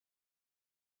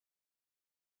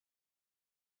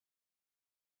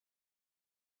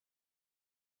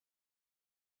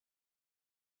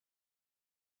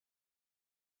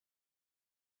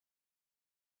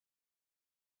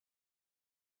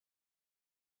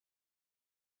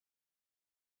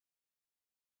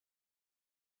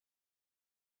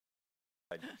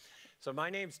So my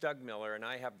name's Doug Miller, and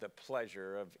I have the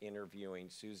pleasure of interviewing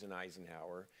Susan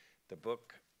Eisenhower. The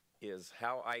book is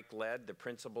How Ike Led, the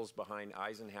Principles Behind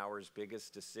Eisenhower's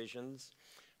Biggest Decisions.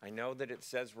 I know that it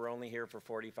says we're only here for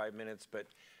 45 minutes, but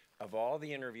of all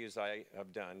the interviews I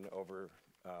have done over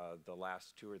the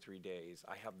last 2 or 3 days,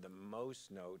 I have the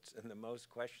most notes and the most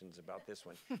questions about this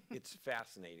one. It's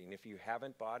fascinating. If you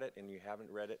haven't bought it and you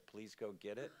haven't read it, please go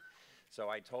get it. So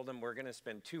I told them we're going to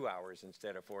spend 2 hours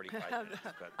instead of 45 minutes,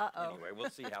 but anyway, we'll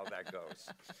see how that goes.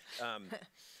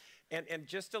 And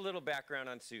just a little background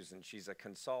on Susan. She's a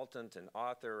consultant, an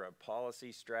author, a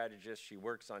policy strategist. She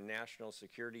works on national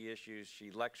security issues.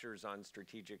 She lectures on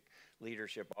strategic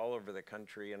leadership all over the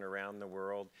country and around the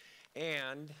world.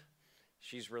 And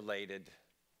she's related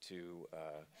to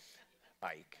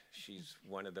Ike. She's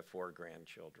one of the 4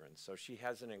 grandchildren. So she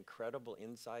has an incredible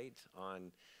insight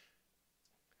on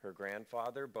her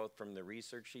grandfather, both from the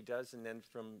research she does and then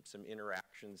from some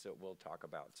interactions that we'll talk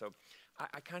about. So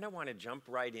I kind of want to jump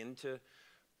right into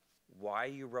why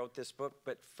you wrote this book,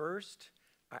 but first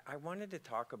I wanted to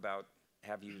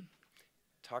have you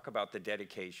talk about the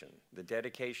dedication. The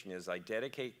dedication is, I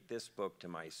dedicate this book to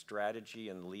my strategy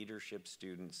and leadership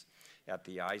students at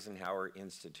the Eisenhower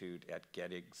Institute at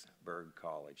Gettysburg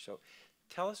College. So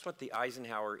tell us what the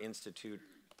Eisenhower Institute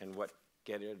and what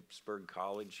Gettysburg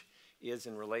College is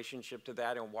in relationship to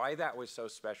that, and why that was so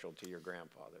special to your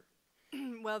grandfather.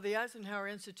 Well, the Eisenhower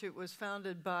Institute was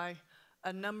founded by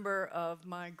a number of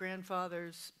my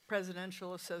grandfather's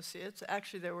presidential associates.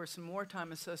 Actually, there were some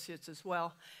wartime associates as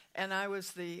well, and I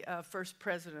was the first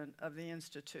president of the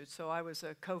Institute, so I was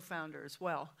a co-founder as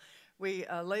well. We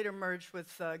later merged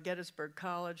with Gettysburg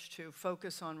College to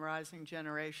focus on rising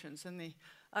generations, and the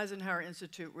Eisenhower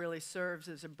Institute really serves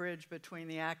as a bridge between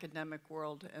the academic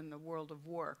world and the world of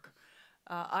work.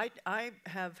 I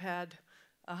have had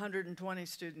 120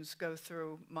 students go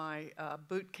through my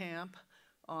boot camp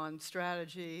on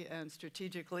strategy and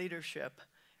strategic leadership,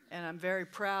 and I'm very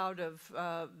proud of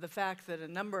the fact that a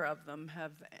number of them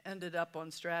have ended up on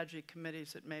strategy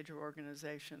committees at major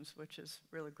organizations, which is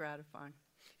really gratifying.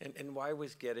 And why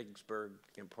was Gettysburg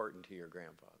important to your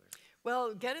grandfather?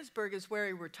 Well, Gettysburg is where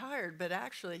he retired, but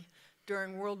actually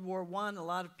during World War I, a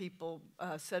lot of people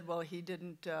said, well, he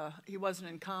wasn't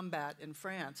in combat in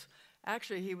France.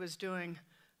 Actually, he was doing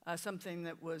something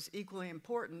that was equally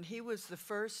important. He was the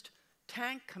first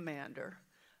tank commander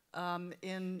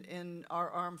in our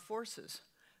armed forces.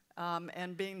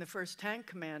 And being the first tank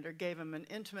commander gave him an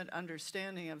intimate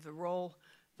understanding of the role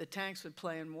the tanks would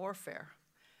play in warfare.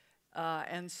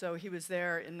 And so he was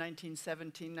there in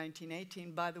 1917,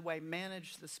 1918, by the way,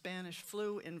 managed the Spanish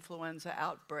flu influenza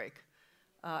outbreak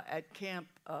at Camp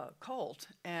Colt,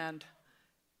 and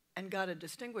got a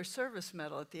Distinguished Service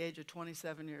Medal at the age of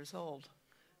 27 years old,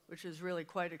 which is really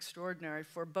quite extraordinary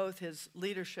for both his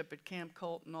leadership at Camp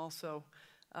Colt and also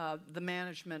the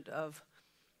management of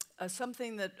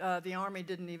something that the Army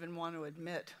didn't even want to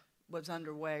admit was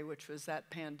underway, which was that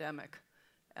pandemic.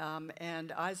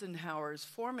 And Eisenhower's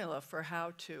formula for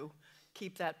how to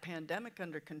keep that pandemic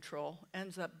under control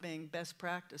ends up being best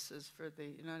practices for the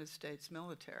United States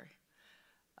military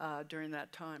during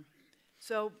that time.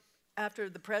 So after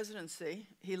the presidency,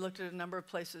 he looked at a number of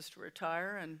places to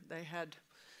retire, and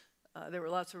there were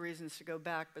lots of reasons to go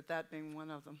back, but that being one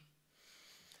of them.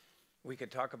 We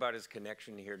could talk about his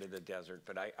connection here to the desert,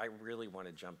 but I really want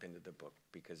to jump into the book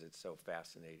because it's so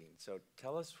fascinating. So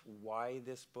tell us why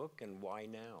this book and why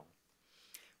now?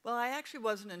 Well, I actually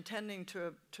wasn't intending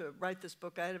to write this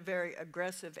book. I had a very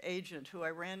aggressive agent who I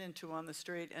ran into on the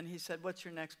street, and he said, "What's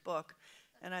your next book?"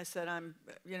 And I said,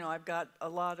 I've got a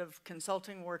lot of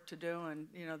consulting work to do, and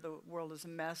the world is a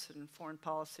mess, and foreign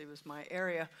policy was my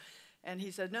area. And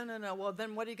he said, no, well,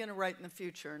 then what are you going to write in the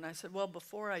future? And I said, well,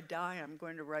 before I die, I'm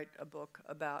going to write a book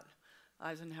about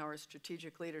Eisenhower's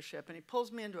strategic leadership. And he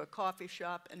pulls me into a coffee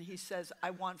shop, and he says,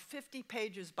 I want 50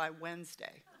 pages by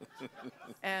Wednesday.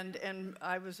 and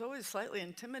I was always slightly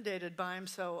intimidated by him,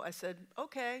 so I said,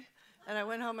 okay. And I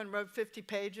went home and wrote 50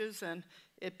 pages, and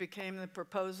it became the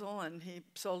proposal, and he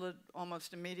sold it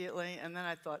almost immediately. And then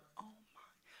I thought, oh,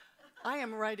 I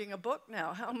am writing a book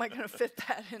now. How am I going to fit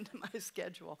that into my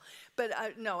schedule? But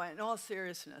no, in all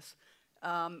seriousness,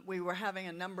 we were having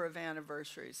a number of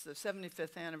anniversaries. The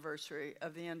 75th anniversary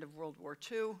of the end of World War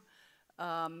II,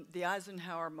 the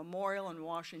Eisenhower Memorial in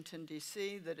Washington,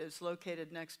 D.C., that is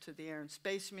located next to the Air and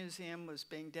Space Museum, was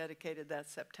being dedicated that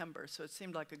September. So it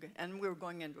seemed like and we were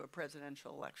going into a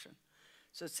presidential election.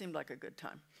 So it seemed like a good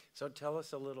time. So tell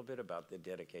us a little bit about the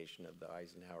dedication of the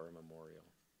Eisenhower Memorial.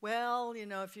 Well, you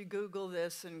know, if you Google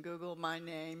this and Google my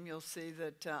name, you'll see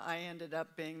that I ended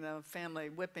up being the family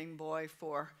whipping boy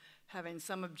for having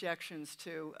some objections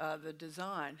to the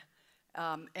design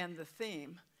and the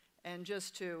theme. And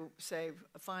just to say,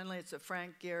 finally, it's a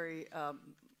Frank Gehry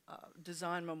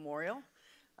design memorial.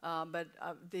 And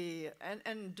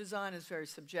design is very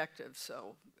subjective,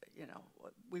 so, you know,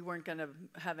 we weren't going to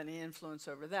have any influence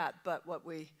over that. But what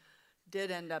we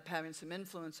did end up having some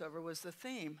influence over was the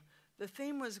theme. The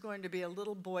theme was going to be a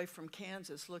little boy from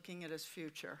Kansas looking at his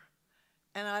future.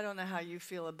 And I don't know how you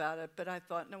feel about it, but I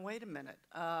thought, no, wait a minute.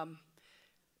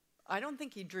 I don't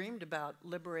think he dreamed about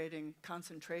liberating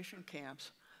concentration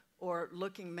camps or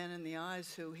looking men in the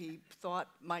eyes who he thought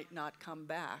might not come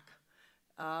back.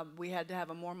 We had to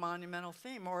have a more monumental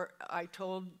theme. Or I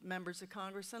told members of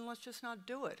Congress, then let's just not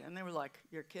do it. And they were like,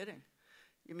 you're kidding.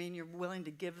 You mean you're willing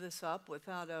to give this up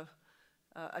without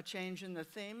a change in the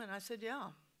theme? And I said, yeah.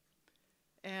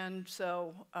 And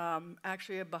so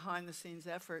actually a behind-the-scenes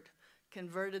effort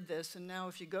converted this. And now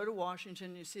if you go to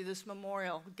Washington, you see this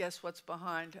memorial, guess what's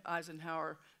behind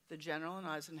Eisenhower the general and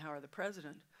Eisenhower the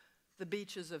president? The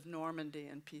beaches of Normandy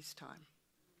in peacetime.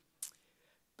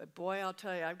 But boy, I'll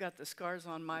tell you, I've got the scars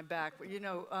on my back. You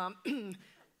know,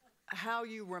 how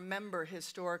you remember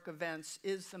historic events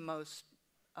is the most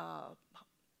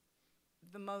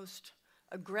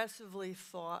aggressively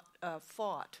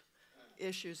fought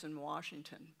issues in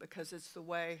Washington, because it's the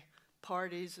way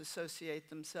parties associate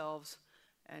themselves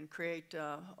and create,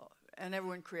 and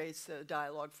everyone creates a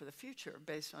dialogue for the future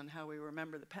based on how we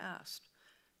remember the past.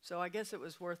 So I guess it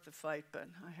was worth the fight, but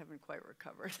I haven't quite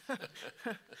recovered.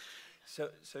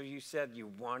 So you said you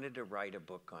wanted to write a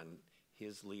book on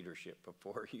his leadership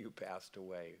before you passed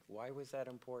away. Why was that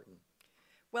important?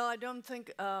 Well, I don't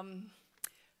think,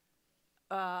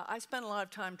 I spent a lot of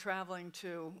time traveling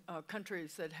to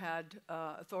countries that had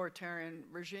authoritarian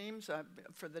regimes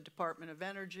for the Department of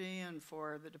Energy and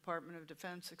for the Department of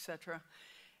Defense, et cetera.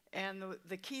 And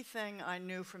the key thing I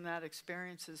knew from that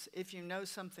experience is if you know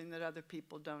something that other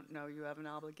people don't know, you have an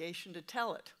obligation to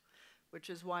tell it, which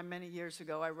is why many years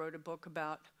ago I wrote a book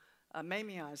about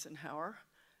Mamie Eisenhower,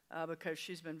 because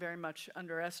she's been very much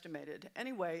underestimated.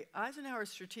 Anyway, Eisenhower's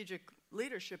strategic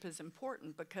leadership is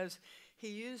important because he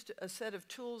used a set of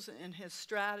tools in his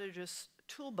strategist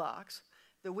toolbox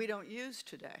that we don't use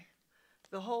today.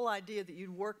 The whole idea that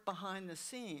you'd work behind the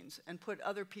scenes and put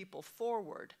other people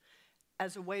forward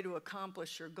as a way to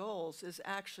accomplish your goals is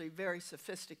actually very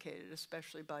sophisticated,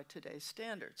 especially by today's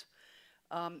standards.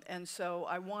 And so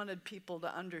I wanted people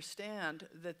to understand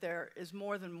that there is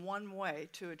more than one way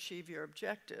to achieve your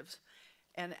objectives.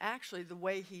 And actually the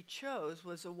way he chose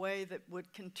was a way that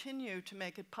would continue to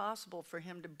make it possible for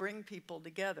him to bring people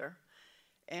together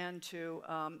and to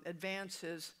advance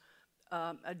his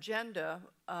agenda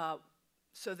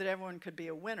so that everyone could be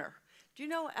a winner. Do you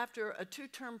know, after a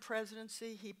two-term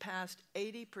presidency, he passed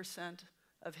 80%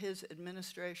 of his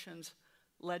administration's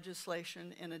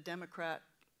legislation in a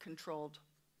Democrat-controlled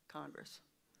Congress.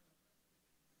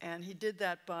 And he did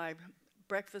that by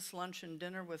breakfast, lunch, and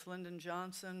dinner with Lyndon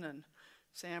Johnson and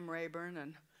Sam Rayburn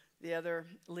and the other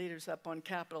leaders up on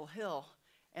Capitol Hill.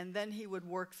 And then he would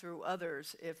work through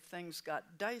others if things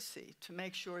got dicey to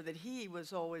make sure that he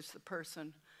was always the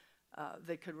person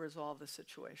that could resolve the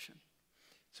situation.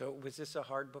 So was this a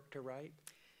hard book to write?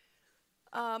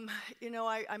 You know,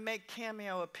 I make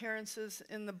cameo appearances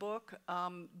in the book,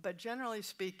 but generally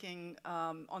speaking,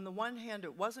 on the one hand,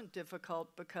 it wasn't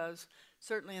difficult because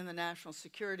certainly in the national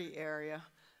security area,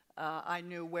 I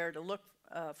knew where to look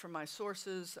for my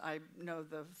sources. I know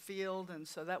the field, and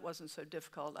so that wasn't so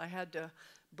difficult. I had to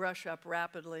brush up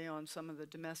rapidly on some of the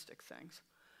domestic things.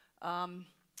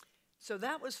 So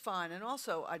that was fine. And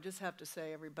also, I just have to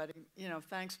say, everybody, you know,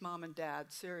 thanks, Mom and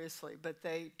Dad, seriously. But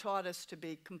they taught us to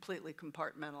be completely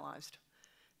compartmentalized.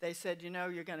 They said, you know,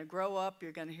 you're going to grow up,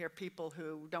 you're going to hear people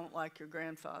who don't like your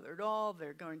grandfather at all,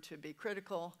 they're going to be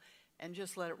critical, and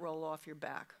just let it roll off your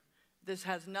back. This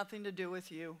has nothing to do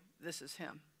with you, this is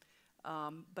him.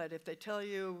 But if they tell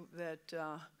you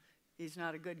that he's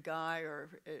not a good guy or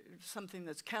something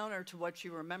that's counter to what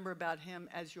you remember about him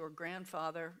as your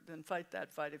grandfather, then fight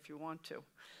that fight if you want to.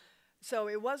 So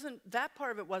it wasn't, that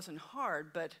part of it wasn't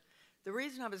hard, but the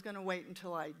reason I was going to wait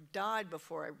until I died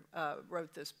before I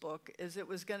wrote this book is it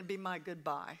was going to be my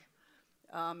goodbye.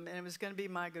 And it was going to be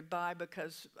my goodbye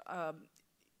because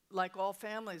like all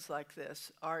families like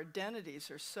this, our identities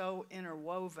are so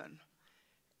interwoven.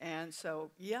 And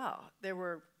so, yeah, there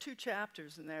were 2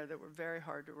 chapters in there that were very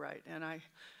hard to write, and I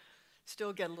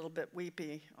still get a little bit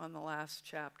weepy on the last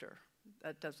chapter.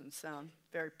 That doesn't sound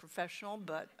very professional,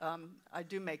 but I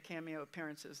do make cameo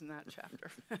appearances in that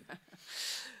chapter.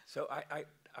 So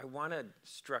I want to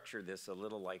structure this a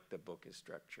little like the book is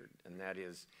structured, and that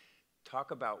is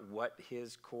talk about what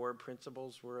his core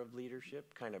principles were of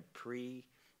leadership, kind of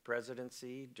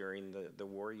pre-presidency during the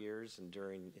war years and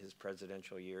during his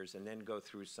presidential years, and then go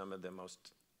through some of the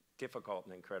most difficult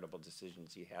and incredible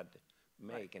decisions he had to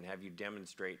make, right, and have you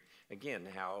demonstrate, again,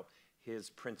 how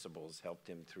his principles helped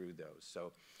him through those.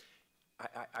 So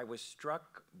I was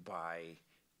struck by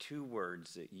two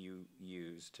words that you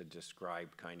used to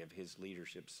describe kind of his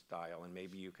leadership style, and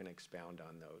maybe you can expound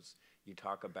on those. You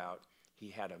talk about he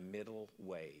had a middle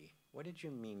way. What did you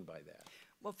mean by that?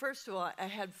 Well, first of all, I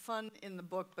had fun in the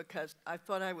book because I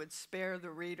thought I would spare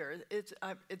the reader.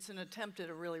 It's an attempt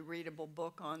at a really readable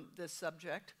book on this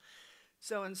subject.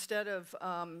 So instead of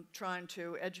trying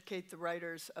to educate the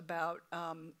writers about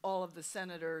all of the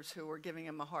senators who were giving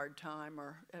him a hard time,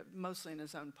 or mostly in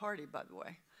his own party, by the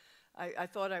way, I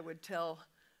thought I would tell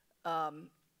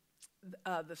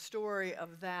the story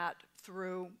of that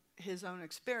through his own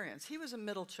experience. He was a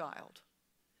middle child,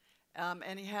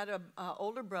 and he had an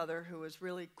older brother who was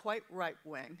really quite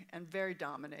right-wing and very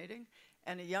dominating,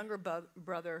 and a younger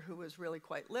brother who was really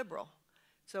quite liberal.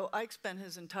 So Ike spent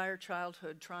his entire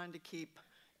childhood trying to keep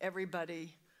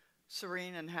everybody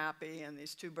serene and happy, and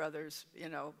these two brothers, you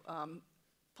know,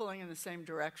 pulling in the same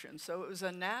direction. So it was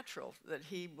a natural that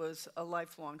he was a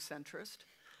lifelong centrist.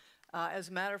 As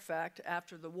a matter of fact,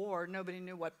 after the war, nobody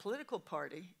knew what political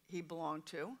party he belonged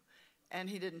to, and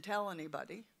he didn't tell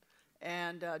anybody.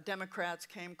 And Democrats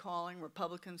came calling,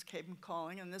 Republicans came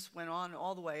calling, and this went on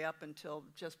all the way up until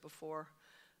just before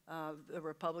the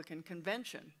Republican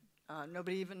convention.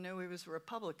 Nobody even knew he was a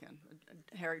Republican.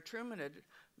 Harry Truman had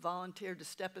volunteered to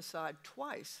step aside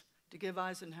twice to give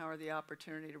Eisenhower the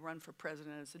opportunity to run for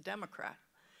president as a Democrat.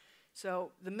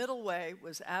 So the middle way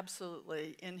was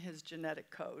absolutely in his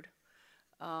genetic code.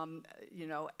 You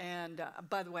know, and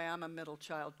by the way, I'm a middle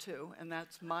child too, and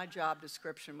that's my job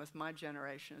description with my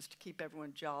generation, is to keep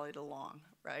everyone jollied along,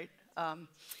 right?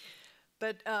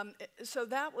 So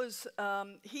that was,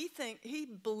 he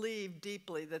believed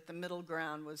deeply that the middle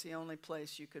ground was the only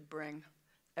place you could bring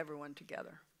everyone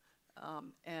together.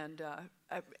 In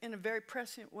a very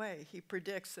prescient way, he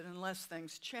predicts that unless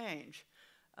things change,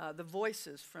 the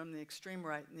voices from the extreme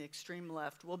right and the extreme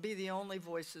left will be the only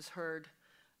voices heard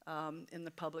in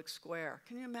the public square.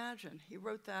 Can you imagine? He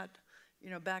wrote that,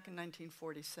 you know, back in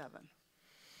 1947.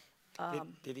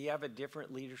 Did he have a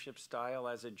different leadership style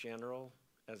as a general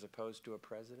as opposed to a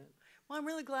president? Well, I'm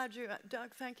really glad you,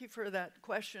 Doug, thank you for that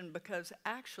question, because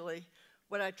actually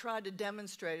what I tried to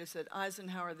demonstrate is that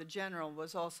Eisenhower the general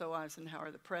was also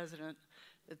Eisenhower the president,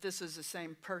 that this is the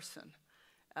same person.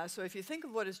 So if you think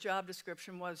of what his job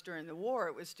description was during the war,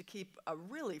 it was to keep a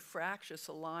really fractious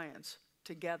alliance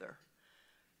together.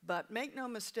 But make no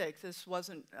mistake, this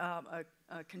wasn't a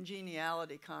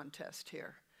congeniality contest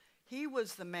here. He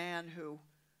was the man who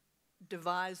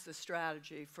devised the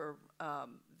strategy for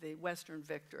the Western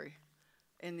victory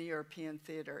in the European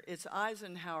theater. It's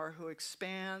Eisenhower who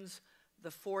expands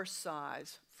the force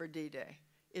size for D-Day.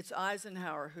 It's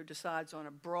Eisenhower who decides on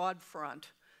a broad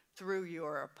front through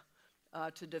Europe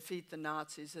to defeat the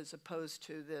Nazis, as opposed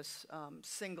to this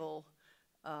single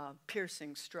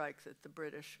piercing strike that the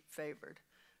British favored.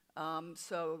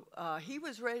 So he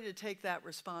was ready to take that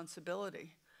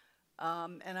responsibility.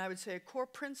 And I would say a core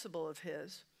principle of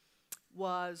his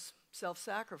was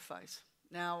self-sacrifice.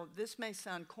 Now, this may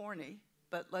sound corny,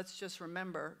 but let's just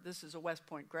remember, this is a West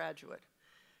Point graduate.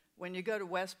 When you go to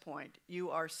West Point, you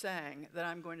are saying that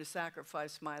I'm going to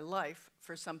sacrifice my life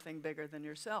for something bigger than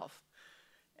yourself.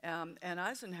 And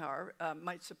Eisenhower,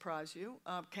 might surprise you,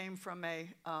 came from a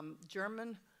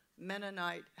German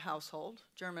Mennonite household,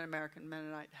 German-American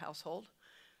Mennonite household,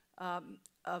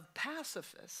 of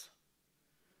pacifists.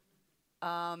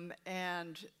 And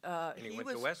he went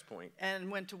to West Point. And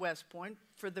went to West Point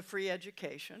for the free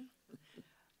education.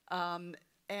 And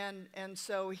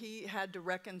so he had to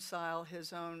reconcile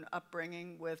his own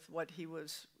upbringing with what he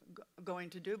was going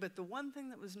to do. But the one thing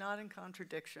that was not in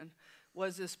contradiction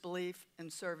was this belief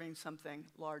in serving something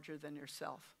larger than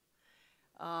yourself.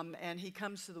 And he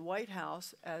comes to the White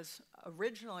House as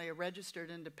originally a registered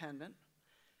independent,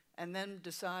 and then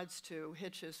decides to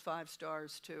hitch his 5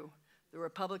 stars to the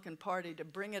Republican Party to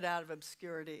bring it out of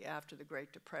obscurity after the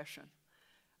Great Depression,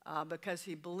 because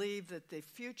he believed that the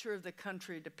future of the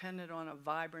country depended on a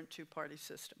vibrant two-party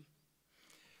system.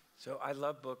 So I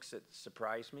love books that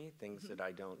surprise me, things that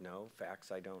I don't know,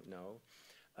 facts I don't know.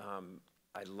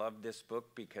 I love this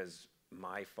book because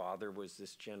my father was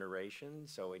this generation,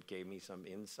 so it gave me some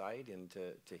insight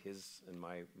into his and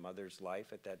my mother's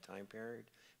life at that time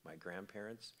period, my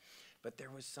grandparents. But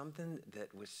there was something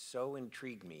that was so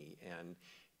intrigued me, and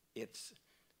it's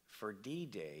for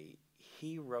D-Day,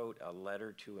 he wrote a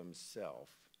letter to himself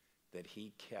that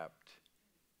he kept,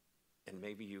 and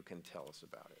maybe you can tell us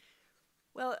about it.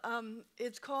 Well,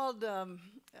 it's called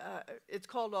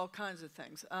all kinds of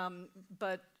things,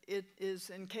 but it is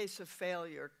in case of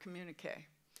failure, communique.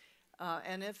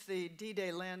 And if the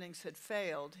D-Day landings had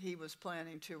failed, he was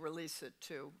planning to release it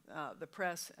to the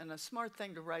press, and a smart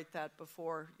thing to write that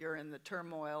before you're in the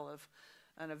turmoil of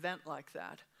an event like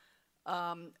that.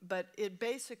 But it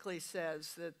basically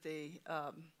says that the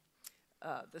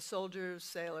soldiers,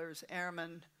 sailors,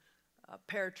 airmen,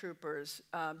 paratroopers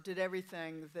did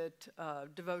everything that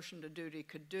devotion to duty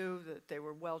could do, that they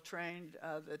were well trained,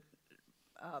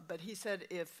 but he said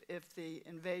if the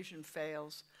invasion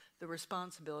fails, the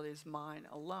responsibility is mine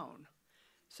alone.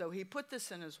 So he put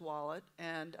this in his wallet,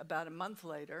 and about a month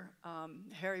later,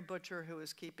 Harry Butcher, who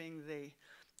was keeping the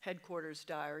headquarters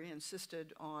diary,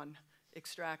 insisted on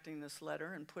extracting this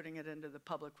letter and putting it into the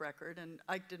public record, and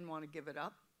Ike didn't want to give it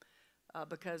up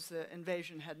because the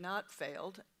invasion had not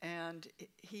failed, and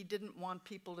he didn't want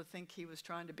people to think he was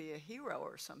trying to be a hero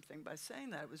or something by saying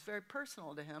that. It was very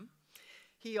personal to him.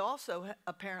 He also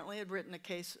apparently had written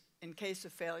in case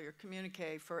of failure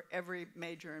communique for every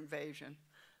major invasion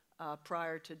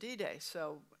prior to D-Day,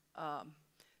 so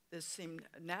this seemed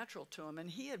natural to him. And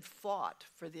he had fought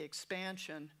for the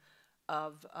expansion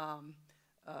of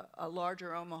a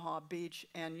larger Omaha beach,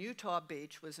 and Utah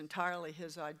Beach was entirely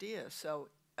his idea. So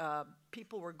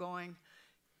people were going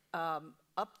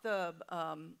up the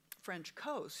French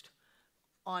coast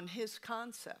on his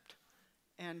concept.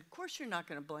 And of course you're not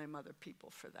going to blame other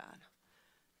people for that.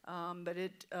 But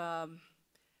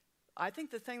I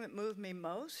think the thing that moved me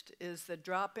most is that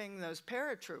dropping those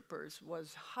paratroopers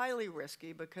was highly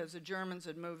risky because the Germans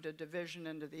had moved a division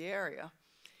into the area.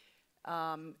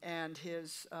 And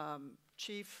his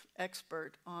chief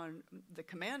expert on the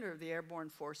commander of the airborne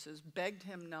forces begged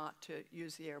him not to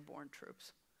use the airborne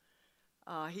troops.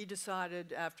 He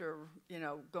decided after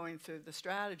going through the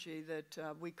strategy that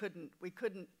we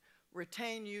couldn't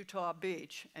retain Utah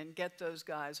Beach and get those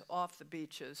guys off the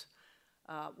beaches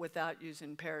without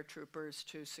using paratroopers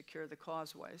to secure the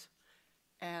causeways.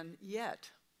 And yet,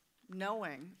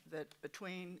 knowing that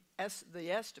between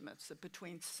the estimates that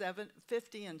between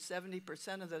 50 and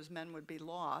 70% of those men would be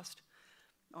lost,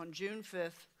 on June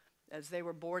 5th, as they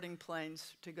were boarding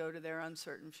planes to go to their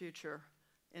uncertain future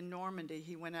in Normandy,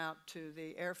 he went out to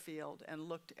the airfield and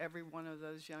looked every one of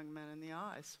those young men in the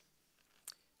eyes.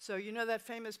 So you know that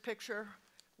famous picture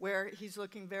where he's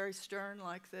looking very stern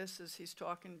like this as he's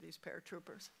talking to these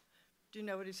paratroopers? Do you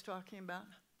know what he's talking about?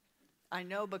 I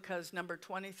know because number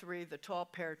 23, the tall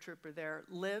paratrooper there,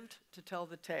 lived to tell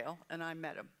the tale, and I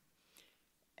met him.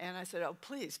 And I said, oh,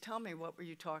 please, tell me, what were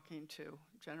you talking to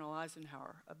General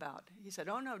Eisenhower about? He said,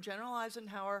 oh, no, General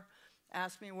Eisenhower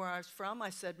asked me where I was from. I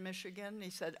said, Michigan. And he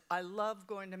said, I love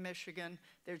going to Michigan.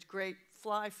 There's great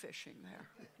fly fishing there.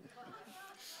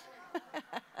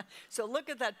 So look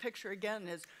at that picture again,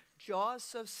 his jaws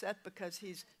so set because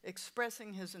he's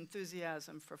expressing his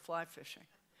enthusiasm for fly fishing.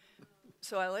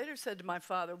 So I later said to my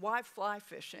father, why fly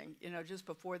fishing, just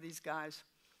before these guys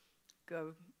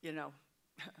go,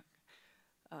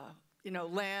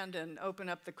 land and open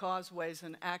up the causeways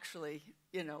and actually,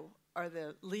 are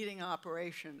the leading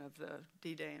operation of the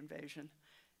D-Day invasion.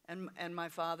 And my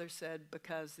father said,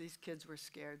 because these kids were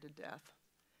scared to death.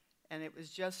 And it was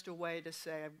just a way to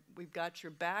say, we've got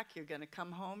your back, you're going to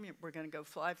come home, we're going to go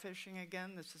fly fishing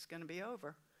again, this is going to be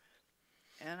over.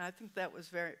 And I think that was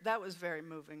very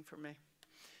moving for me.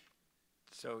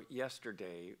 So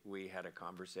yesterday we had a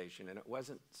conversation, and it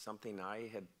wasn't something I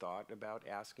had thought about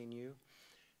asking you.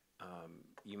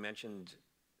 You mentioned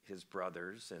his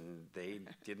brothers, and they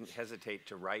didn't hesitate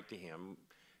to write to him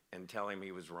and tell him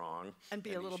he was wrong. And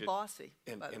be a little bossy,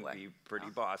 by the way. And be pretty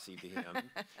bossy to him.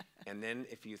 And then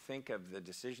if you think of the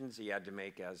decisions he had to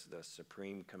make as the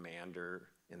supreme commander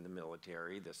in the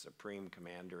military, the supreme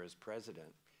commander as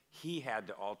president, he had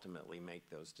to ultimately make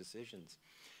those decisions.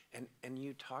 And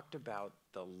you talked about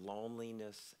the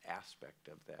loneliness aspect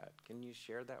of that. Can you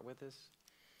share that with us?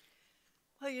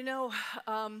 Well,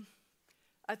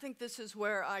 I think this is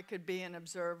where I could be an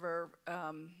observer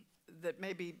that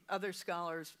maybe other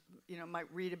scholars, might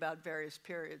read about various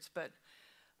periods. But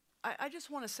I just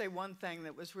want to say one thing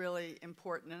that was really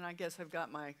important, and I guess I've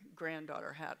got my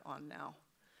granddaughter hat on now.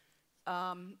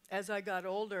 As I got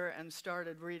older and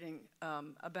started reading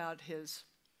about his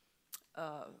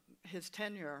his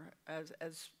tenure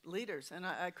as leaders, and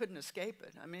I couldn't escape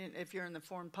it. I mean, if you're in the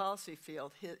foreign policy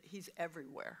field, he's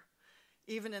everywhere.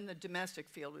 Even in the domestic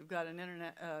field, we've got an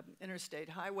interstate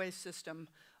highway system.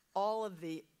 All of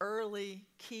the early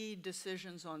key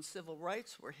decisions on civil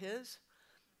rights were his.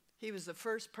 He was the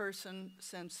first person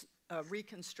since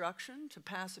Reconstruction to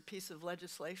pass a piece of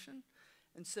legislation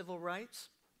in civil rights.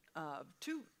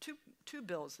 Two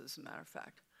bills, as a matter of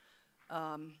fact.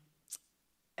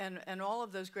 And all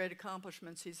of those great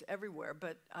accomplishments, he's everywhere.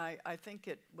 But I think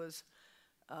it was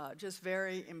just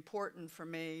very important for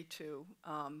me to,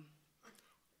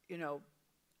 you know,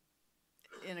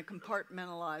 in a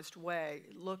compartmentalized way,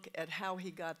 look at how he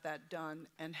got that done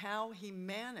and how he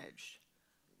managed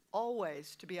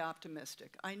always to be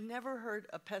optimistic. I never heard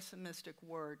a pessimistic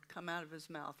word come out of his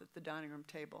mouth at the dining room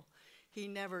table. He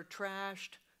never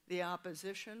trashed the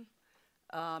opposition.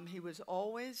 He was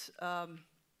always,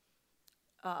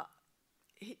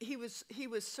 he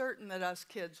was certain that us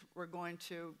kids were going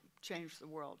to change the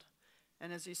world.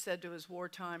 And as he said to his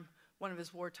one of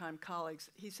his wartime colleagues,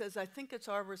 he says, I think it's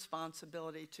our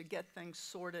responsibility to get things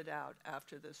sorted out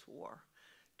after this war,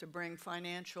 to bring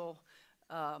financial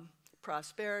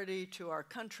prosperity to our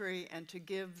country and to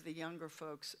give the younger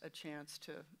folks a chance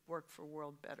to work for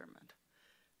world betterment.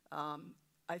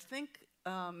 I think,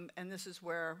 and this is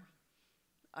where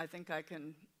I think I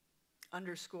can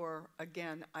underscore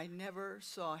again, I never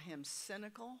saw him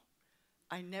cynical.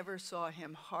 I never saw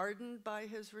him hardened by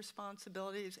his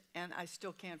responsibilities, and I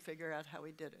still can't figure out how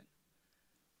he did it.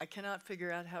 I cannot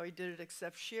figure out how he did it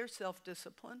except sheer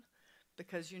self-discipline,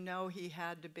 because you know he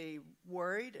had to be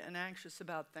worried and anxious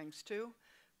about things too.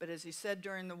 But as he said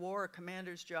during the war, a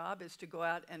commander's job is to go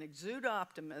out and exude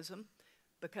optimism,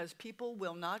 because people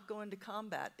will not go into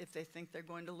combat if they think they're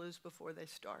going to lose before they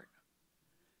start.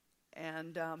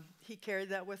 And he carried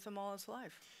that with him all his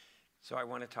life. So I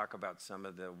want to talk about some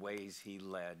of the ways he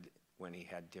led when he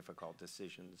had difficult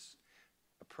decisions.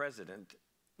 A president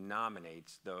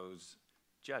nominates those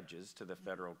judges to the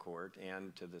federal court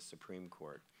and to the Supreme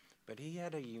Court. But he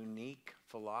had a unique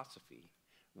philosophy,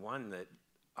 one that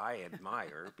I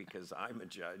admire because I'm a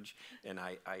judge, and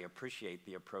I appreciate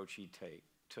the approach he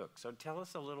took. So tell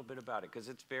us a little bit about it, because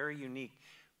it's very unique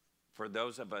for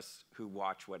those of us who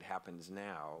watch what happens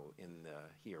now in the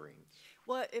hearings.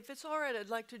 Well, if it's all right, I'd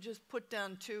like to just put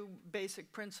down two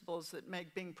basic principles that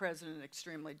make being president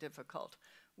extremely difficult.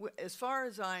 As far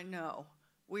as I know,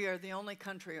 we are the only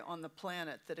country on the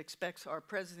planet that expects our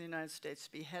President of the United States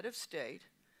to be head of state,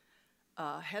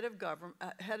 head of government,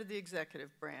 head of the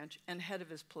executive branch, and head of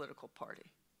his political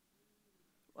party.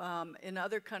 In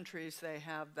other countries, they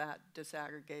have that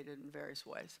disaggregated in various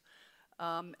ways.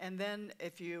 And then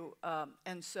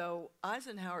and so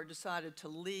Eisenhower decided to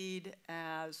lead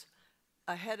as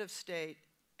a head of state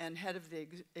and head of the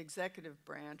executive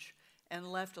branch,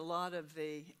 and left a lot of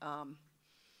the,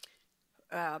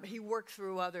 he worked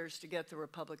through others to get the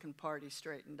Republican Party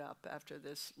straightened up after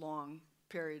this long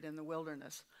period in the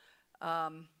wilderness.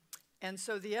 And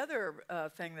so the other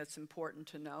thing that's important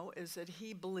to know is that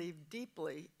he believed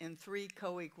deeply in three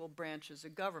co-equal branches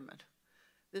of government.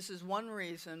 This is one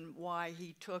reason why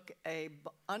he took a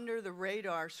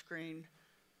under-the-radar screen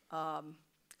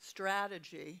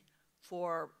strategy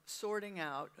for sorting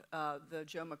out the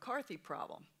Joe McCarthy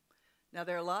problem. Now,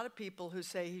 there are a lot of people who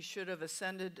say he should have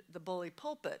ascended the bully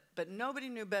pulpit, but nobody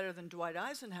knew better than Dwight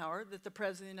Eisenhower that the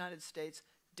President of the United States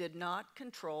did not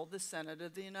control the Senate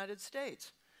of the United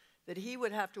States, that he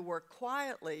would have to work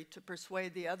quietly to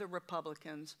persuade the other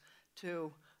Republicans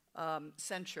to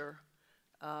censure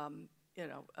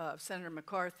Senator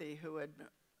McCarthy, who had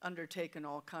undertaken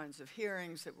all kinds of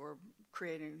hearings that were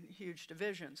creating huge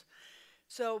divisions.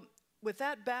 So with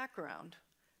that background,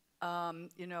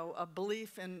 a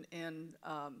belief in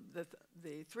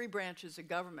the three branches of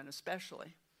government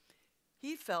especially,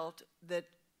 he felt that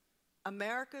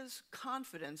America's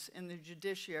confidence in the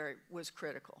judiciary was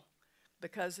critical,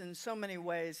 because in so many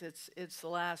ways it's the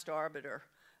last arbiter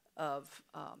of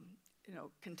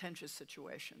contentious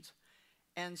situations.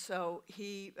 And so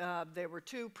there were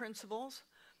two principles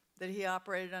that he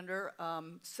operated under.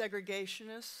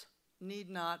 Segregationists need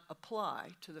not apply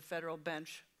to the federal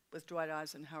bench with Dwight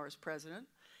Eisenhower as president.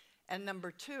 And number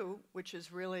two, which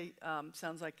is really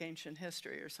sounds like ancient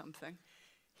history or something,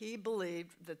 he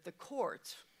believed that the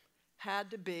courts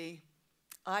had to be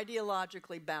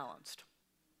ideologically balanced.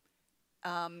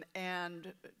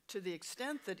 And to the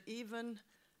extent that even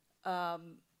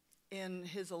in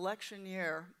his election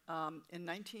year, in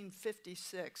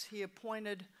 1956, he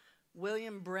appointed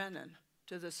William Brennan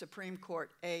to the Supreme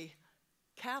Court, a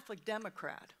Catholic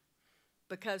Democrat,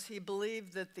 because he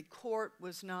believed that the court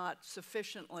was not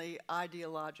sufficiently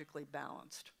ideologically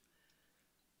balanced.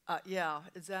 Yeah,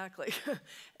 exactly.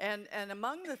 and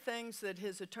among the things that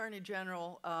his attorney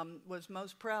general was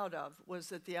most proud of was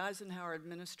that the Eisenhower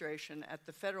administration at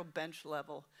the federal bench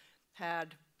level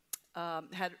had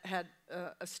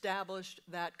established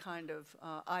that kind of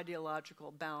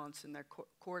ideological balance in their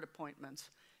court appointments,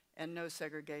 and no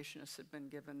segregationists had been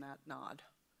given that nod.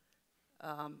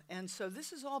 And so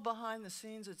this is all behind the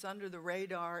scenes, it's under the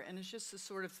radar, and it's just the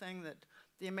sort of thing that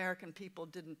the American people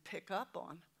didn't pick up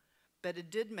on. But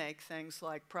it did make things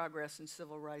like progress in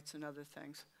civil rights and other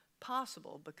things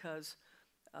possible, because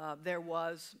there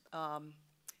was a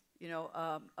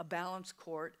balanced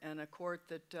court, and a court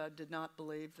that did not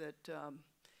believe that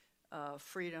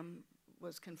freedom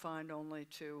was confined only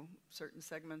to certain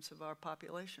segments of our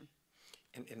population.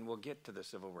 And we'll get to the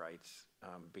civil rights,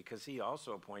 because he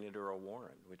also appointed Earl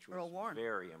Warren, which was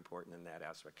very important in that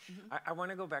aspect. Mm-hmm. I want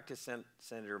to go back to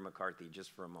Senator McCarthy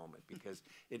just for a moment, because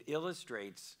it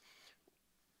illustrates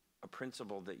a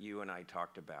principle that you and I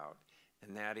talked about,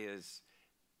 and that is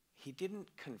he didn't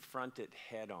confront it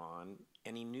head on,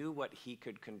 and he knew what he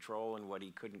could control and what he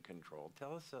couldn't control.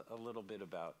 Tell us a little bit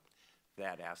about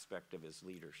that aspect of his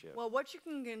leadership. Well, what you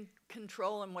can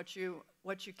control and what you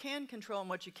can control and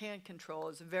what you can't control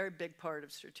is a very big part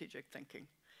of strategic thinking.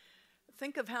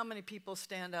 Think of how many people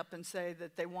stand up and say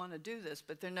that they want to do this,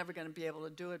 but they're never going to be able to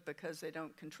do it because they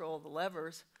don't control the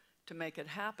levers to make it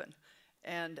happen.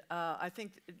 And I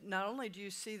think not only do you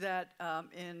see that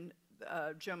in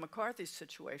Joe McCarthy's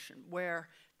situation, where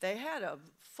they had a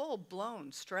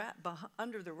full-blown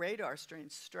under-the-radar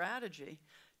strategy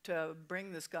to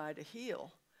bring this guy to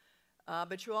heel,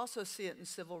 but you also see it in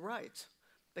civil rights,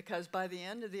 because by the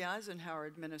end of the Eisenhower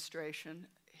administration,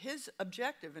 his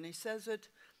objective, and he says it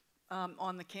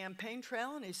on the campaign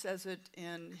trail, and he says it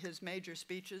in his major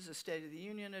speeches, the State of the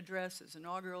Union address, his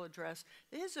inaugural address,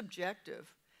 his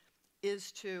objective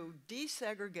is to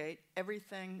desegregate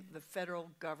everything the federal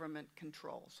government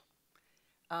controls.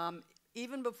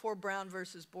 Even before Brown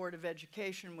versus Board of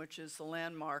Education, which is the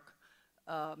landmark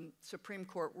Supreme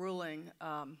Court ruling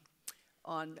on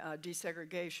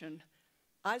desegregation,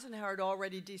 Eisenhower had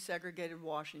already desegregated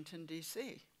Washington,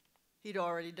 D.C. He'd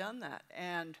already done that,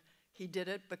 and he did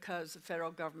it because the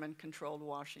federal government controlled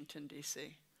Washington,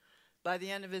 D.C. By the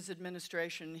end of his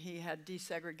administration, he had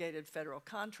desegregated federal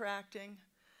contracting.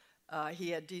 He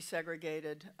had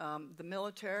desegregated the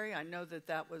military. I know that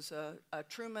that was a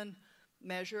Truman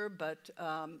measure, but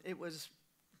it was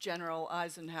General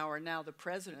Eisenhower, now the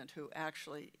president, who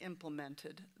actually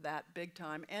implemented that big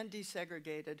time and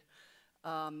desegregated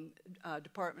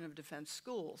Department of Defense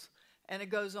schools. And it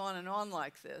goes on and on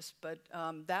like this, but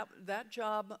that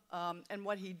job, and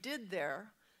what he did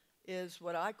there is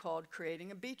what I called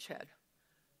creating a beachhead.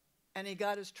 And he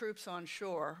got his troops on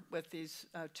shore with these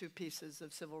two pieces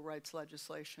of civil rights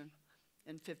legislation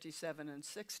in 57 and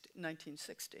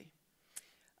 1960.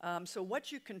 So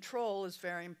what you control is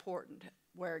very important.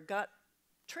 Where it got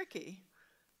tricky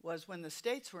was when the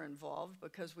states were involved,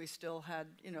 because we still had,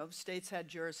 states had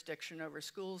jurisdiction over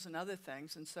schools and other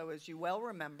things. And so, as you well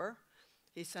remember,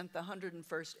 he sent the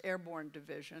 101st Airborne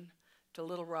Division to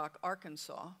Little Rock,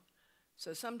 Arkansas.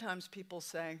 So sometimes people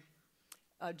say,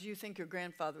 do you think your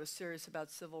grandfather was serious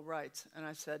about civil rights? And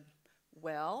I said,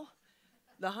 well,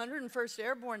 the 101st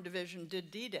Airborne Division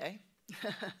did D-Day.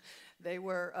 They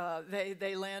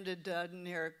landed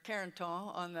near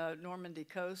Carentan on the Normandy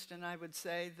coast, and I would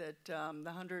say that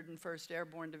the 101st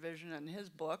Airborne Division in his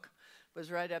book was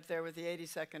right up there with the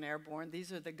 82nd Airborne.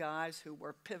 These are the guys who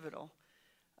were pivotal.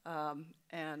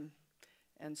 And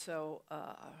so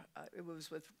it was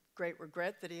with great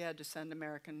regret that he had to send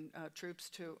American troops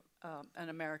to an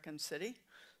American city,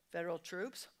 federal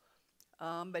troops.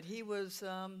 But he was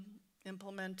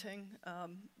implementing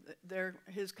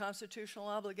his constitutional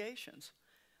obligations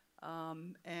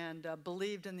and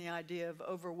believed in the idea of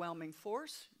overwhelming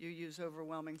force. You use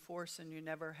overwhelming force and you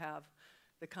never have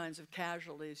the kinds of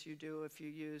casualties you do if you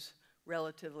use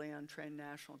relatively untrained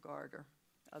National Guard or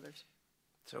others.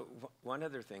 So one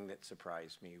other thing that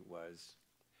surprised me was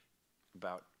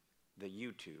about the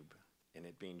YouTube and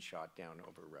it being shot down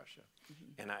over Russia.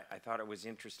 Mm-hmm. And I thought it was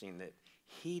interesting that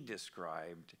he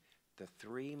described the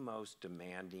 3 most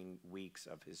demanding weeks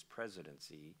of his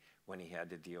presidency when he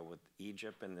had to deal with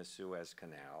Egypt and the Suez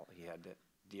Canal. He had to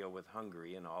deal with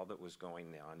Hungary and all that was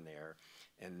going on there,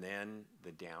 and then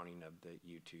the downing of the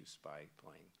U-2 spy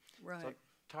plane. Right. So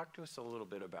talk to us a little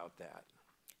bit about that.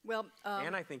 Well,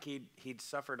 and I think he'd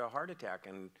suffered a heart attack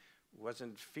and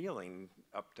wasn't feeling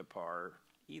up to par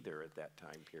either at that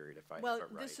time period, if I have Well, it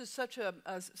right. this is such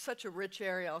a rich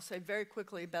area. I'll say very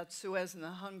quickly about Suez and the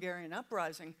Hungarian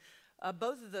uprising.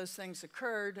 Both of those things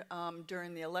occurred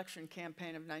during the election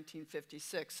campaign of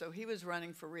 1956, so he was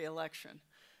running for re-election.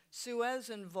 Suez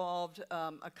involved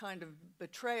a kind of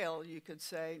betrayal, you could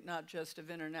say, not just of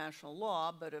international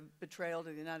law, but a betrayal to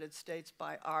the United States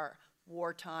by our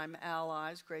wartime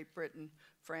allies, Great Britain,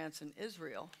 France, and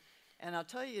Israel. And I'll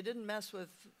tell you, you didn't mess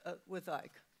with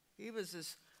Ike. He was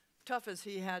as tough as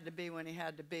he had to be when he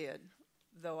had to be it,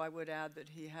 though I would add that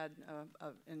he had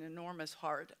an enormous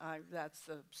heart. That's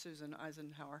the Susan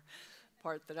Eisenhower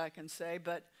part that I can say.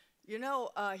 But, you know,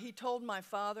 he told my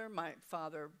father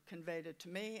conveyed it to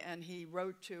me, and he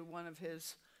wrote to one of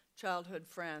his childhood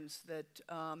friends that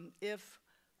if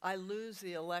I lose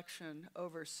the election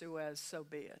over Suez, so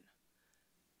be it.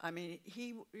 I mean,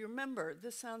 you remember,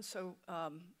 this sounds so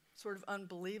sort of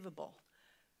unbelievable,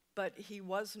 but he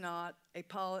was not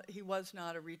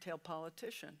a retail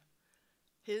politician.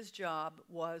 His job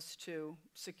was to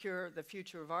secure the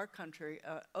future of our country,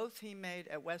 an oath he made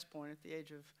at West Point at the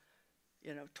age of,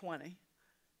 20,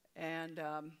 and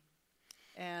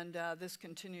this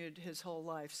continued his whole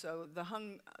life. So the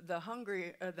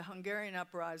Hungarian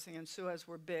uprising and Suez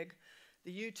were big.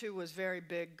 The U2 was very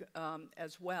big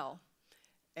as well,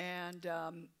 and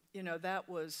that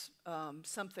was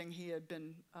something he had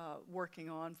been working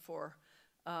on for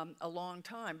a long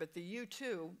time. But the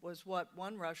U2 was what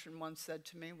one Russian once said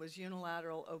to me was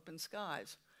unilateral open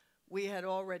skies. We had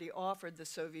already offered the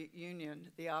Soviet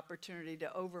Union the opportunity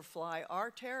to overfly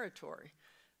our territory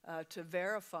to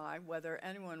verify whether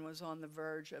anyone was on the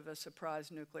verge of a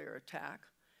surprise nuclear attack.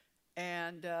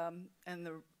 And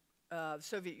the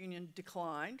Soviet Union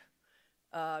declined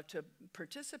to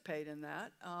participate in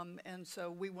that. And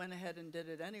so we went ahead and did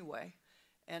it anyway.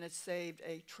 And it saved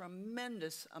a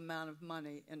tremendous amount of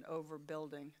money in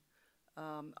overbuilding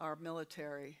our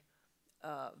military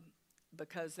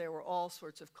because there were all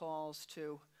sorts of calls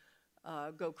to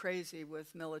go crazy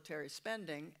with military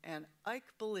spending. And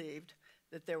Ike believed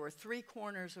that there were three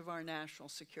corners of our national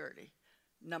security.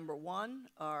 Number one,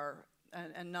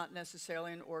 and not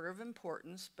necessarily in order of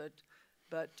importance, but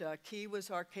key was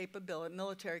our capability,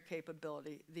 military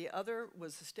capability. The other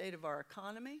was the state of our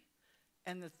economy.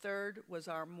 And the third was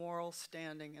our moral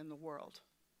standing in the world.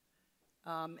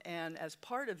 And as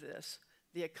part of this,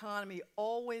 the economy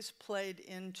always played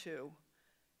into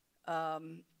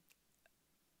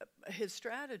his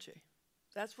strategy.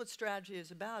 That's what strategy is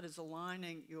about, is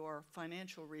aligning your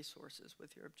financial resources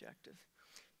with your objective.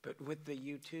 But with the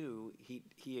U2,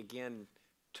 he again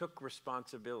took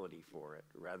responsibility for it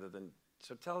rather than,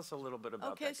 so tell us a little bit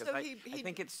about that, because I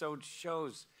think it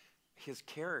shows his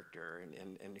character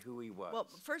and who he was. Well,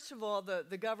 first of all,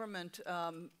 the government,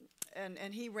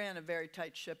 and he ran a very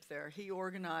tight ship there. He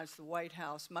organized the White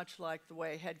House much like the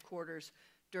way headquarters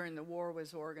during the war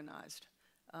was organized.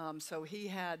 So he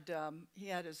had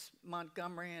his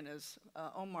Montgomery and his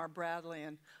Omar Bradley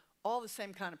and all the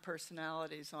same kind of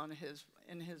personalities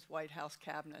in his White House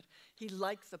cabinet. He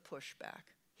liked the pushback.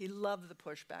 He loved the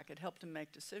pushback. It helped him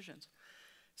make decisions.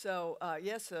 So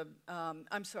yes,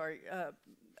 I'm sorry.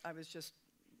 I was just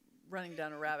running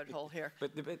down a rabbit hole here.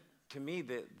 But to me,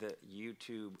 the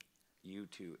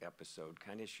U2 episode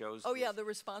kind of shows. Oh yeah, the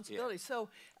responsibility. Yeah. So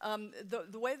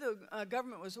the way the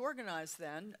government was organized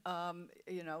then,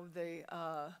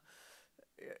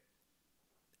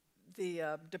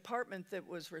 the department that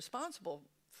was responsible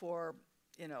for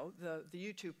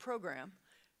the U2 program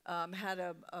had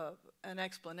an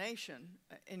explanation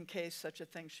in case such a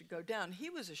thing should go down.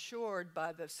 He was assured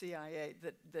by the CIA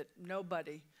that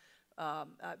nobody,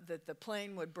 that the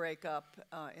plane would break up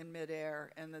in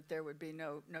midair and that there would be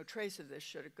no trace of this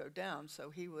should it go down. So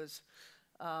he was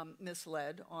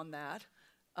misled on that.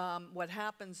 What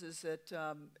happens is that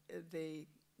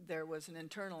there was an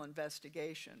internal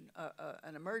investigation,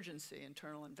 an emergency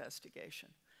internal investigation.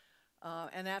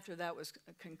 And after that was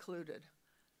concluded,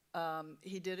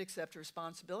 he did accept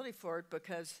responsibility for it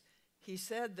because he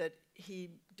said that he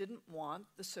didn't want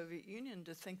the Soviet Union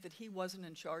to think that he wasn't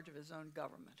in charge of his own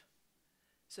government.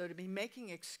 So to be making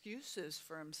excuses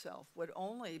for himself would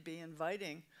only be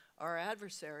inviting our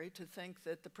adversary to think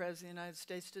that the President of the United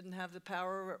States didn't have the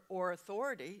power or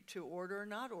authority to order or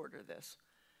not order this.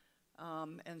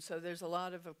 And so there's a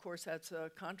lot of course, that's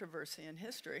a controversy in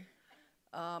history.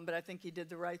 But I think he did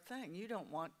the right thing. You don't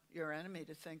want your enemy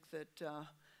to think that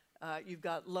you've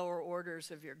got lower orders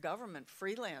of your government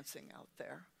freelancing out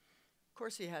there. Of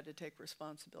course he had to take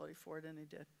responsibility for it, and he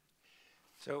did.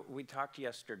 So we talked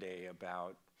yesterday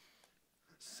about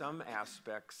some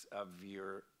aspects of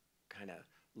your kind of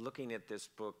looking at this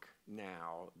book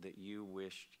now that you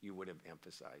wished you would have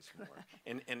emphasized more?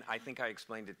 And I think I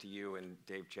explained it to you, and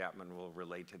Dave Chapman will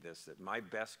relate to this, that my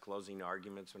best closing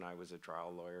arguments when I was a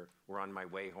trial lawyer were on my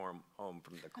way home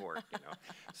from the court, you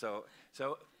know.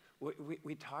 So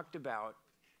we talked about,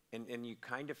 and you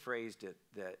kind of phrased it,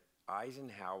 that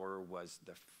Eisenhower was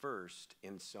the first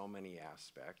in so many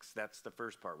aspects. That's the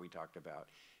first part we talked about.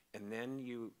 And then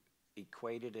you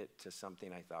equated it to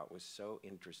something I thought was so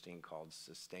interesting called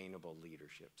sustainable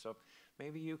leadership. So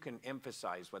maybe you can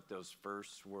emphasize what those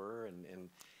firsts were and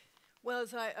Well,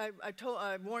 as I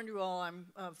warned you all, I'm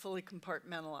fully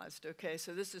compartmentalized, okay?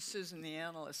 So this is Susan the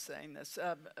analyst saying this.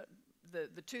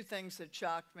 The two things that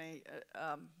shocked me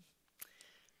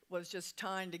was just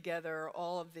tying together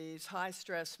all of these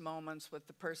high-stress moments with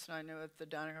the person I knew at the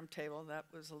dining room table. That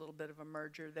was a little bit of a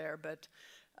merger there. But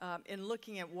in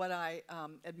looking at what I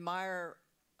admire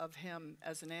of him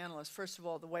as an analyst, first of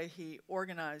all, the way he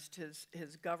organized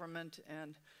his government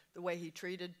and the way he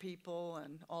treated people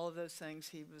and all of those things.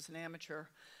 He was an amateur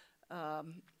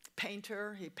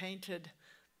painter. He painted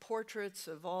portraits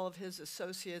of all of his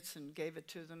associates and gave it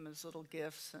to them as little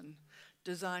gifts, and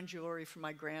designed jewelry for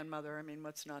my grandmother. I mean,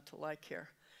 what's not to like here?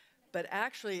 But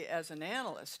actually, as an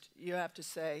analyst, you have to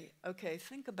say, okay,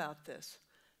 think about this,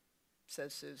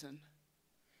 says Susan.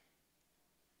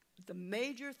 The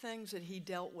major things that he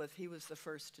dealt with, he was the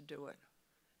first to do it.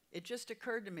 It just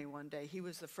occurred to me one day, he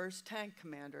was the first tank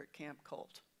commander at Camp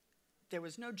Colt. There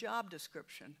was no job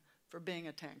description for being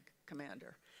a tank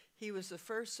commander. He was the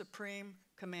first supreme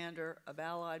commander of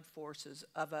Allied forces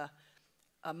of a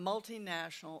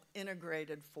multinational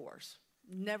integrated force.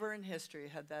 Never in history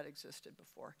had that existed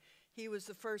before. He was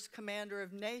the first commander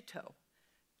of NATO.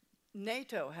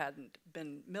 NATO hadn't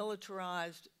been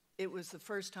militarized. It was the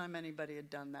first time anybody had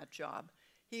done that job.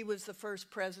 He was the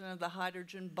first president of the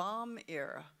hydrogen bomb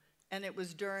era. And it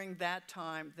was during that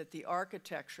time that the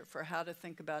architecture for how to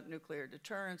think about nuclear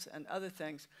deterrence and other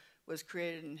things was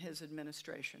created in his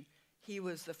administration. He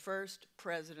was the first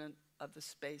president of the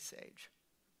space age.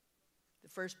 The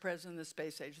first president of the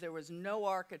space age. There was no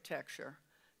architecture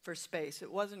for space.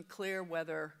 It wasn't clear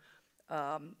whether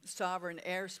sovereign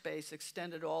airspace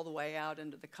extended all the way out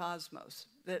into the cosmos.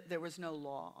 There was no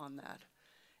law on that.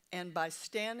 And by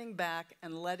standing back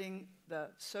and letting the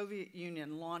Soviet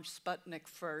Union launch Sputnik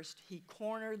first, he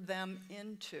cornered them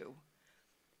into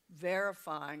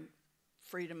verifying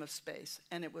freedom of space,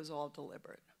 and it was all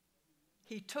deliberate.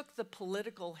 He took the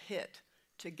political hit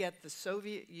to get the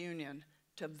Soviet Union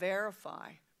to verify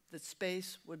that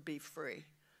space would be free,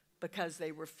 because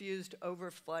they refused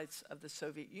overflights of the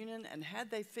Soviet Union, and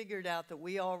had they figured out that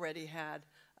we already had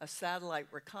a satellite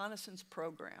reconnaissance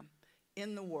program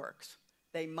in the works,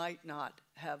 they might not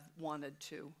have wanted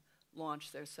to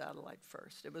launch their satellite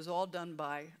first. It was all done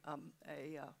by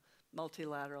a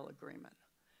multilateral agreement.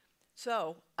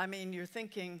 So, I mean, you're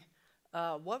thinking,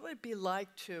 what would it be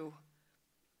like to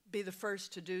be the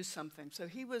first to do something? So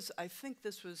he was, I think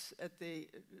this was at the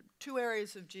two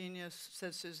areas of genius,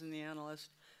 says Susan the analyst,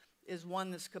 is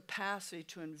one, this capacity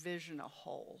to envision a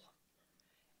whole.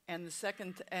 And the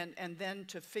second, and then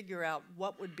to figure out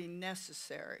what would be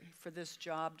necessary for this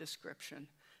job description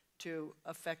to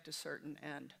affect a certain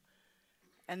end.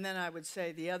 And then I would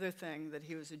say the other thing that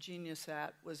he was a genius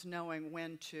at was knowing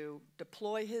when to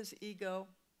deploy his ego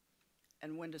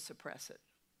and when to suppress it,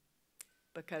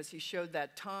 because he showed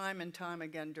that time and time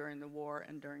again during the war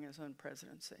and during his own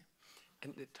presidency.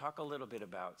 And talk a little bit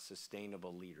about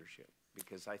sustainable leadership,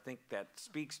 because I think that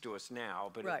speaks to us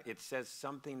now, but right. it says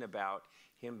something about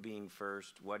him being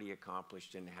first, what he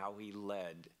accomplished, and how he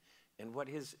led, and what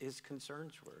his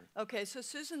concerns were. Okay, so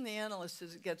Susan the analyst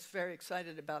gets very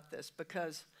excited about this,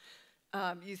 because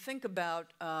you think about,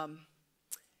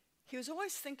 he was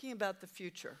always thinking about the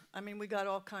future. I mean, we got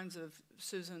all kinds of,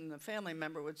 Susan, the family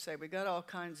member would say, we got all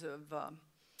kinds of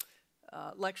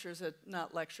lectures,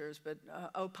 not lectures, but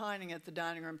opining at the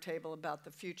dining room table about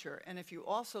the future. And if you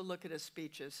also look at his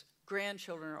speeches,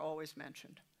 grandchildren are always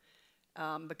mentioned.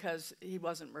 Because he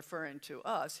wasn't referring to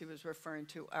us, he was referring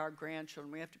to our grandchildren.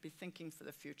 We have to be thinking for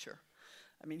the future.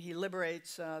 I mean, he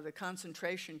liberates the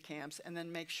concentration camps and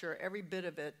then makes sure every bit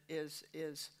of it is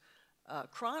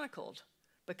chronicled,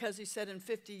 because he said in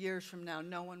 50 years from now,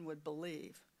 no one would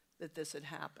believe that this had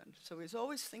happened. So he's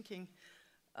always thinking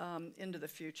into the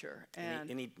future. And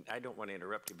he, I don't want to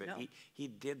interrupt you, but no. he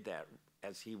did that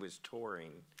as he was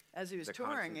touring. As he was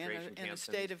touring in a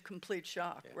state of complete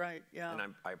shock, yeah. Right, yeah.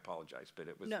 And I apologize, but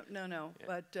it was... No.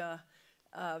 Yeah.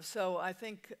 But, so I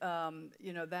think,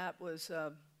 you know, that was,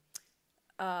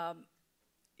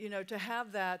 you know, to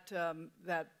have that,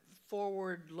 that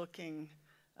forward-looking,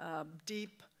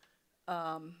 deep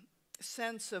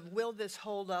sense of will this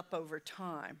hold up over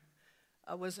time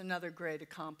was another great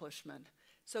accomplishment.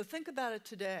 So think about it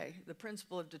today. The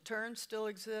principle of deterrence still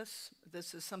exists.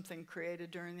 This is something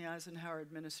created during the Eisenhower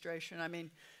administration. I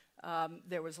mean,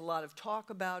 there was a lot of talk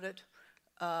about it.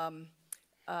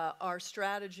 Our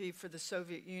strategy for the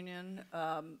Soviet Union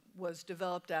was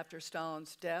developed after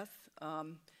Stalin's death.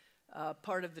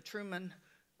 Part of the Truman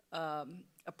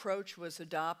approach was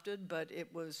adopted, but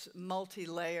it was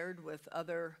multi-layered with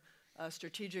other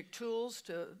strategic tools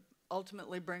to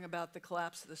ultimately bring about the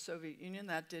collapse of the Soviet Union.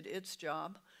 That did its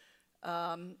job.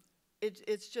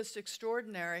 It's just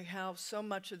extraordinary how so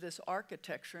much of this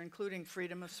architecture, including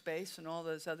freedom of space and all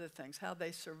those other things, how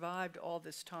they survived all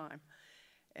this time.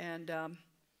 And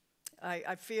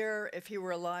I fear if he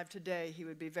were alive today, he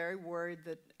would be very worried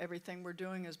that everything we're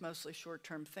doing is mostly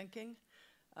short-term thinking,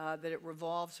 that it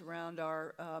revolves around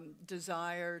our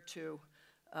desire to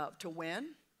win.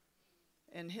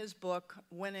 In his book,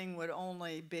 winning would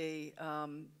only be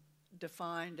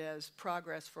defined as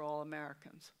progress for all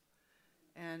Americans.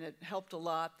 And it helped a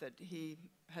lot that he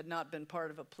had not been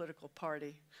part of a political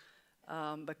party,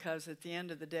 because at the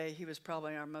end of the day, he was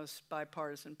probably our most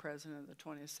bipartisan president of the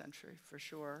 20th century, for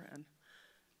sure. And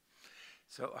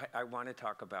so I want to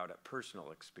talk about a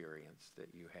personal experience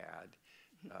that you had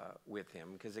with him,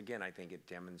 because again, I think it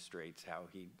demonstrates how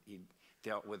he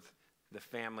dealt with the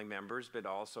family members, but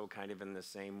also kind of in the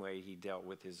same way he dealt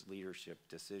with his leadership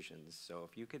decisions. So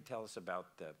if you could tell us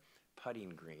about the putting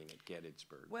green at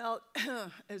Gettysburg. Well,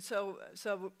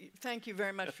 so thank you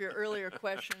very much for your earlier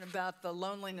question about the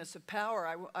loneliness of power.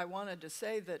 I wanted to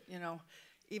say that, you know,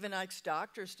 even Ike's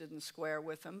doctors didn't square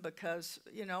with him because,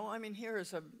 you know, I mean, here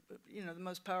is the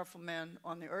most powerful man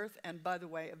on the earth. And by the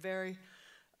way, a very,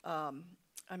 I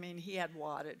mean, he had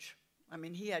wattage. I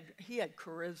mean, he had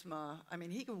charisma. I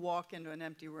mean, he could walk into an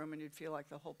empty room and you'd feel like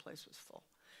the whole place was full.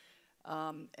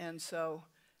 And so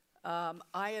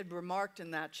I had remarked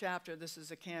in that chapter, this is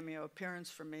a cameo appearance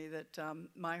for me, that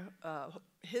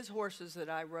his horses that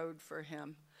I rode for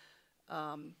him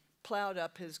plowed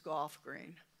up his golf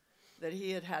green that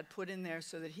he had put in there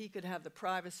so that he could have the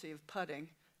privacy of putting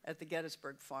at the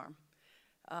Gettysburg farm.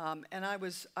 And I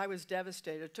was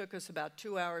devastated. It took us about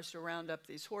 2 hours to round up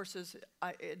these horses.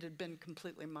 It had been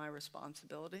completely my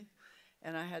responsibility,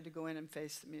 and I had to go in and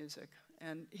face the music.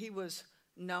 And he was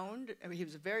known, I mean, he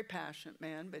was a very passionate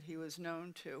man, but he was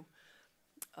known to,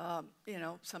 you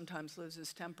know, sometimes lose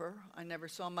his temper. I never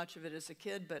saw much of it as a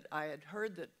kid, but I had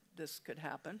heard that this could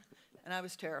happen, and I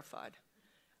was terrified.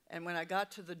 And when I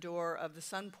got to the door of the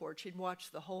sun porch, he'd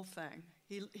watched the whole thing.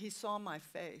 He saw my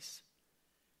face.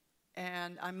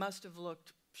 And I must have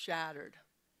looked shattered.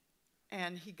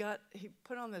 And he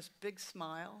put on this big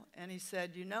smile, and he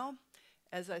said, you know,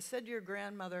 as I said to your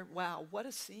grandmother, wow, what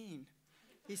a scene.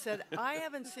 He said, I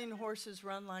haven't seen horses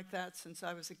run like that since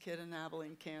I was a kid in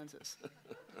Abilene, Kansas.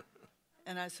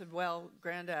 And I said, well,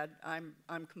 Granddad,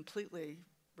 I'm completely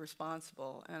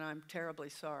responsible, and I'm terribly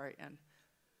sorry. And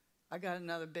I got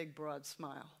another big, broad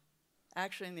smile.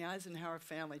 Actually, in the Eisenhower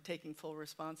family, taking full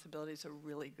responsibility is a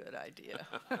really good idea.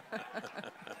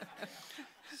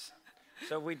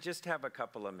 So we just have a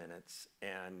couple of minutes,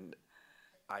 and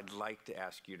I'd like to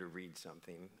ask you to read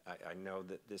something. I know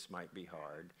that this might be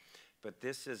hard, but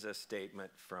this is a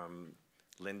statement from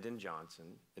Lyndon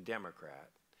Johnson, a Democrat,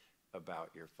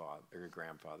 about your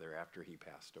grandfather after he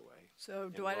passed away. So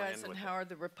Dwight Eisenhower,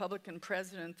 the Republican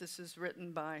president, this is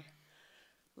written by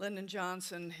Lyndon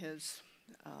Johnson, his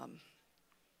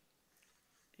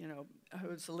who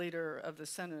was the leader of the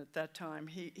Senate at that time.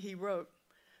 He wrote,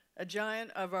 "A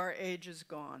giant of our age is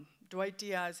gone. Dwight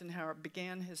D. Eisenhower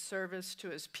began his service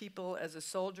to his people as a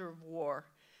soldier of war.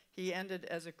 He ended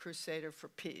as a crusader for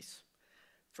peace.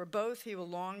 For both, he will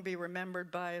long be remembered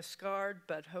by a scarred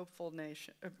but hopeful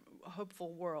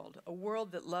world, a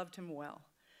world that loved him well.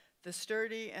 The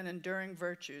sturdy and enduring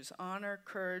virtues, honor,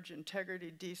 courage,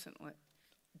 integrity,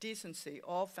 decency,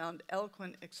 all found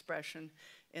eloquent expression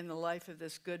in the life of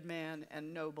this good man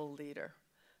and noble leader.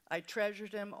 I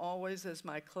treasured him always as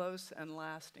my close and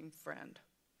lasting friend.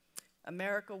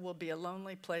 America will be a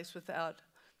lonely place without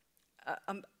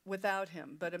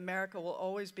him, but America will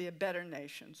always be a better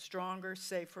nation, stronger,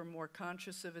 safer, more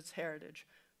conscious of its heritage,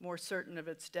 more certain of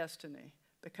its destiny,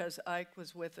 because Ike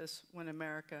was with us when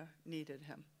America needed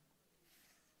him."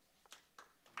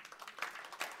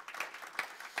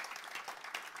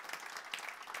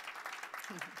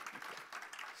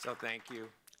 So thank you.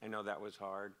 I know that was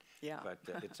hard, Yeah. but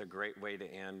it's a great way to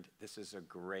end. This is a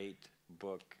great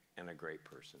book and a great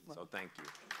person. So thank you.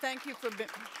 Thank you for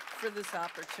this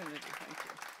opportunity. Thank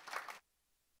you.